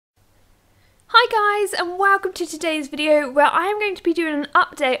Hi guys, and welcome to today's video where I am going to be doing an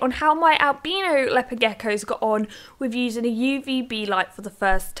update on how my albino leopard geckos got on with using a UVB light for the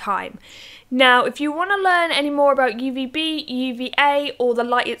first time. Now, if you want to learn any more about UVB, UVA or the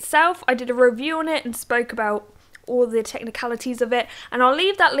light itself, I did a review on it and spoke about all the technicalities of it, and I'll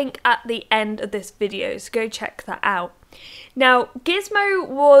leave that link at the end of this video, so go check that out. Now, Gizmo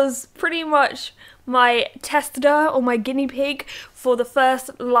was pretty much my tester or my guinea pig for the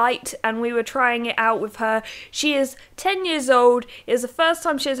first light, and we were trying it out with her. She is 10 years old, it is the first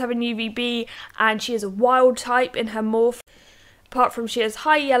time she is having UVB, and she is a wild type in her morph, apart from she has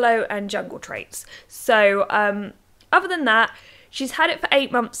high yellow and jungle traits. So other than that, she's had it for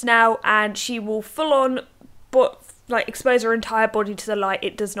 8 months now, and she will full on expose her entire body to the light.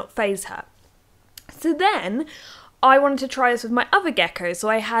 It does not faze her. So then I wanted to try this with my other geckos. So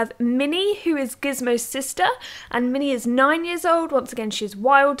I have Minnie, who is Gizmo's sister, and Minnie is 9 years old. Once again, she's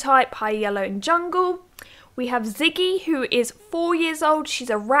wild type, high yellow and jungle. We have Ziggy, who is 4 years old. She's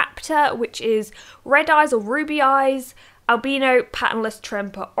a raptor, which is red eyes or ruby eyes, albino, patternless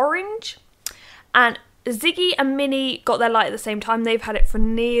tremper orange. And Ziggy and Minnie got their light at the same time. They've had it for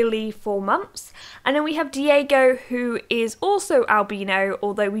nearly 4 months. And then we have Diego, who is also albino,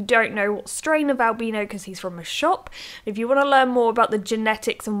 although we don't know what strain of albino because he's from a shop. If you want to learn more about the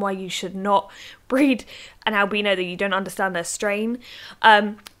genetics and why you should not breed an albino that you don't understand their strain,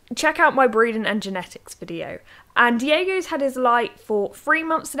 check out my breeding and genetics video. And Diego's had his light for 3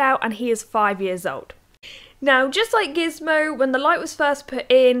 months now, and he is 5 years old. Now, just like Gizmo, when the light was first put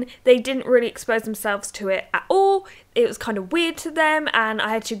in, they didn't really expose themselves to it at all. It was kind of weird to them, and I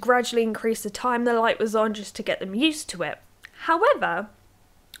had to gradually increase the time the light was on just to get them used to it. However,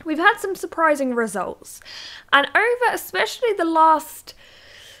 we've had some surprising results, and over especially the last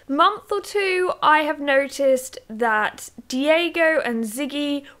month or two, I have noticed that Diego and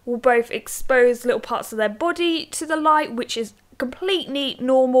Ziggy will both expose little parts of their body to the light, which is completely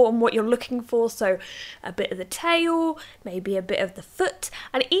normal and what you're looking for. So a bit of the tail, maybe a bit of the foot,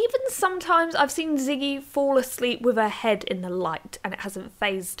 and even sometimes I've seen Ziggy fall asleep with her head in the light and it hasn't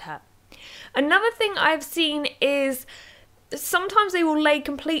fazed her. Another thing I've seen is sometimes they will lay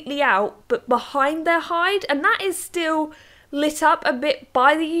completely out but behind their hide, and that is still lit up a bit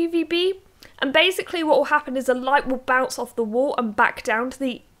by the UVB, and basically what will happen is the light will bounce off the wall and back down to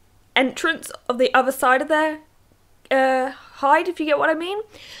the entrance of the other side of their hide, if you get what I mean.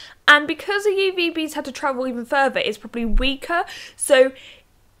 And because the UVBs had to travel even further, it's probably weaker, so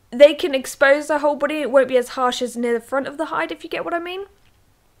they can expose their whole body. It won't be as harsh as near the front of the hide, if you get what I mean.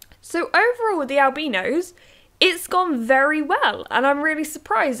 So overall with the albinos, it's gone very well, and I'm really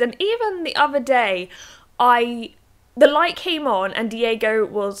surprised. And even the other day, the light came on and Diego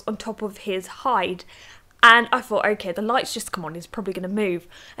was on top of his hide, and I thought, okay, the light's just come on, he's probably going to move.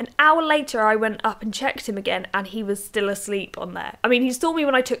 An hour later, I went up and checked him again, and he was still asleep on there. I mean, he saw me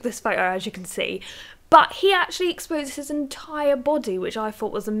when I took this photo, as you can see, but he actually exposed his entire body, which I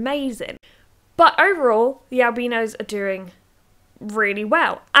thought was amazing. But overall, the albinos are doing really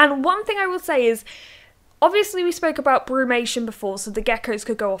well. And one thing I will say is, obviously we spoke about brumation before, so the geckos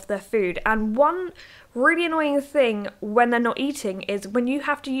could go off their food, and one really annoying thing when they're not eating is when you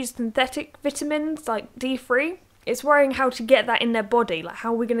have to use synthetic vitamins like D3, it's worrying how to get that in their body, like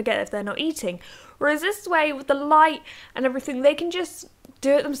how are we going to get it if they're not eating. Whereas this way, with the light and everything, they can just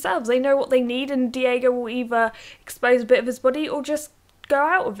do it themselves. They know what they need, and Diego will either expose a bit of his body or just go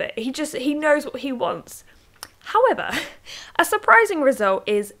out of it. He knows what he wants. However, a surprising result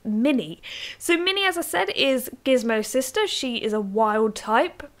is Minnie. So Minnie, as I said, is Gizmo's sister. She is a wild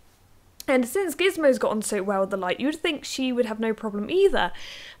type. And since Gizmo's got on so well with the light, you'd think she would have no problem either.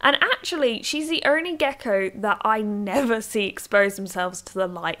 And actually, she's the only gecko that I never see expose themselves to the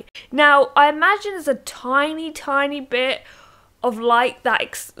light. Now, I imagine there's a tiny, tiny bit of light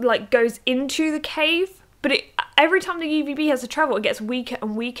that goes into the cave, but every time the UVB has to travel, it gets weaker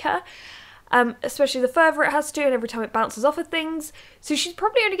and weaker. Especially the further it has to, and every time it bounces off of things. So she's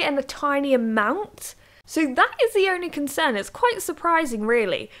probably only getting a tiny amount. So that is the only concern. It's quite surprising,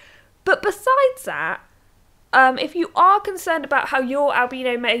 really. But besides that, if you are concerned about how your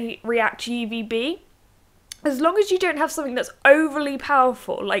albino may react to UVB, as long as you don't have something that's overly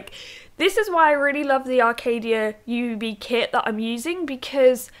powerful, like this is why I really love the Arcadia UVB kit that I'm using,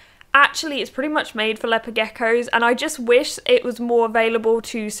 because actually it's pretty much made for leopard geckos, and I just wish it was more available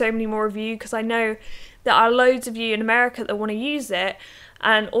to so many more of you, because I know there are loads of you in America that want to use it.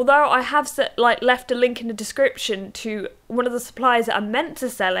 And although I have left a link in the description to one of the suppliers that are meant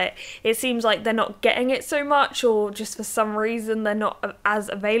to sell it, it seems like they're not getting it so much, or just for some reason they're not as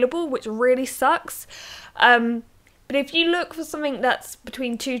available, which really sucks. But if you look for something that's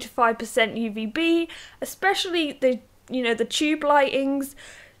between 2 to 5% UVB, especially the tube lightings,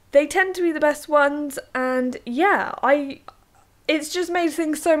 they tend to be the best ones. And yeah, it's just made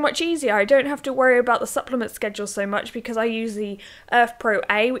things so much easier. I don't have to worry about the supplement schedule so much because I use the Earth Pro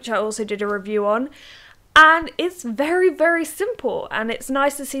A, which I also did a review on. And it's very, very simple, and it's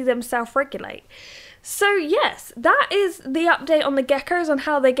nice to see them self-regulate. So yes, that is the update on the geckos, on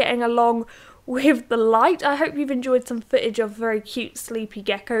how they're getting along with the light. I hope you've enjoyed some footage of very cute sleepy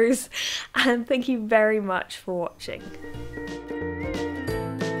geckos, and thank you very much for watching.